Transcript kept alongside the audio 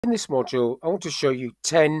In this module, I want to show you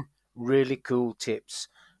 10 really cool tips.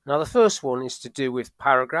 Now, the first one is to do with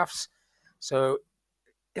paragraphs. So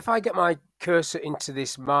if I get my cursor into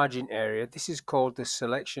this margin area, this is called the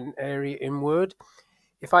selection area in Word.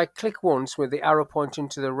 If I click once with the arrow pointing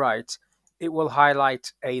to the right, it will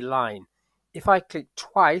highlight a line. If I click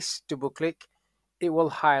twice, double click, it will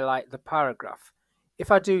highlight the paragraph. If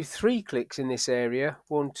I do 3 clicks in this area,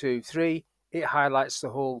 1, 2, 3, it highlights the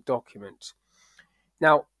whole document.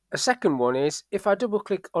 Now, a second one is if I double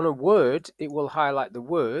click on a word, it will highlight the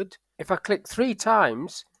word. If I click 3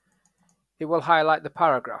 times, it will highlight the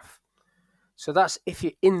paragraph. So that's if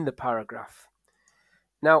you're in the paragraph.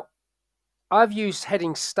 Now, I've used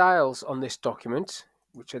heading styles on this document,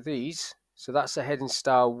 which are these. So that's a heading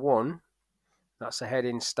style 1. That's a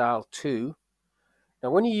heading style 2. Now,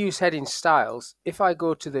 when you use heading styles, if I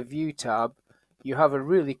go to the View tab, you have a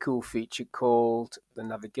really cool feature called the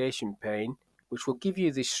navigation pane, which will give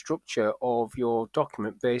you the structure of your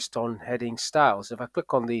document based on heading styles. If I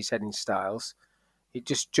click on these heading styles, it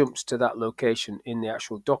just jumps to that location in the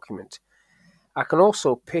actual document. I can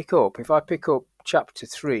also pick up, if I pick up chapter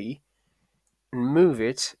 3 and move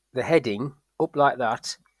it, the heading, up like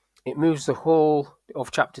that, it moves the whole of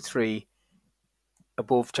chapter 3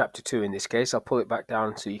 above chapter 2 in this case. I'll pull it back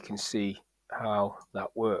down so you can see how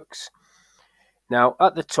that works. Now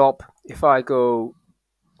at the top, if I go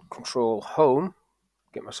Control Home,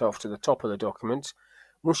 get myself to the top of the document,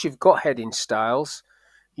 once you've got heading styles,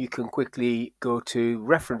 you can quickly go to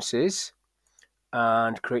References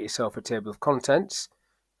and create yourself a table of contents,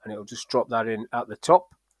 and it'll just drop that in at the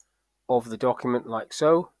top of the document like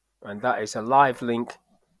so, and that is a live link.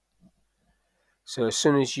 So as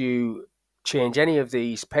soon as you change any of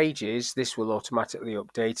these pages, this will automatically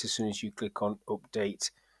update as soon as you click on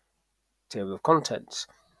Update Table of Contents.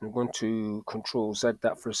 I'm going to Control Z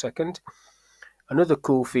that for a second. Another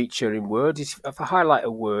cool feature in Word is if I highlight a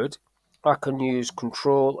word, I can use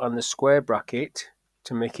Control and the square bracket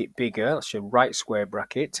to make it bigger. That's your right square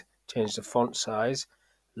bracket, change the font size,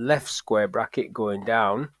 left square bracket going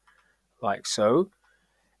down like so.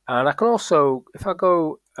 And I can also, if I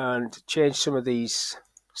go and change some of these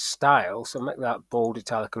styles, so make that bold,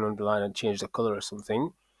 italic and underline and change the color or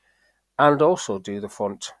something, and also do the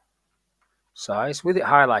font size with it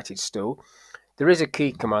highlighted still, there is a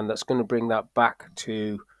key command that's going to bring that back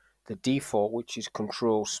to the default, which is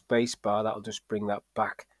Control Spacebar. That'll just bring that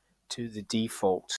back to the default.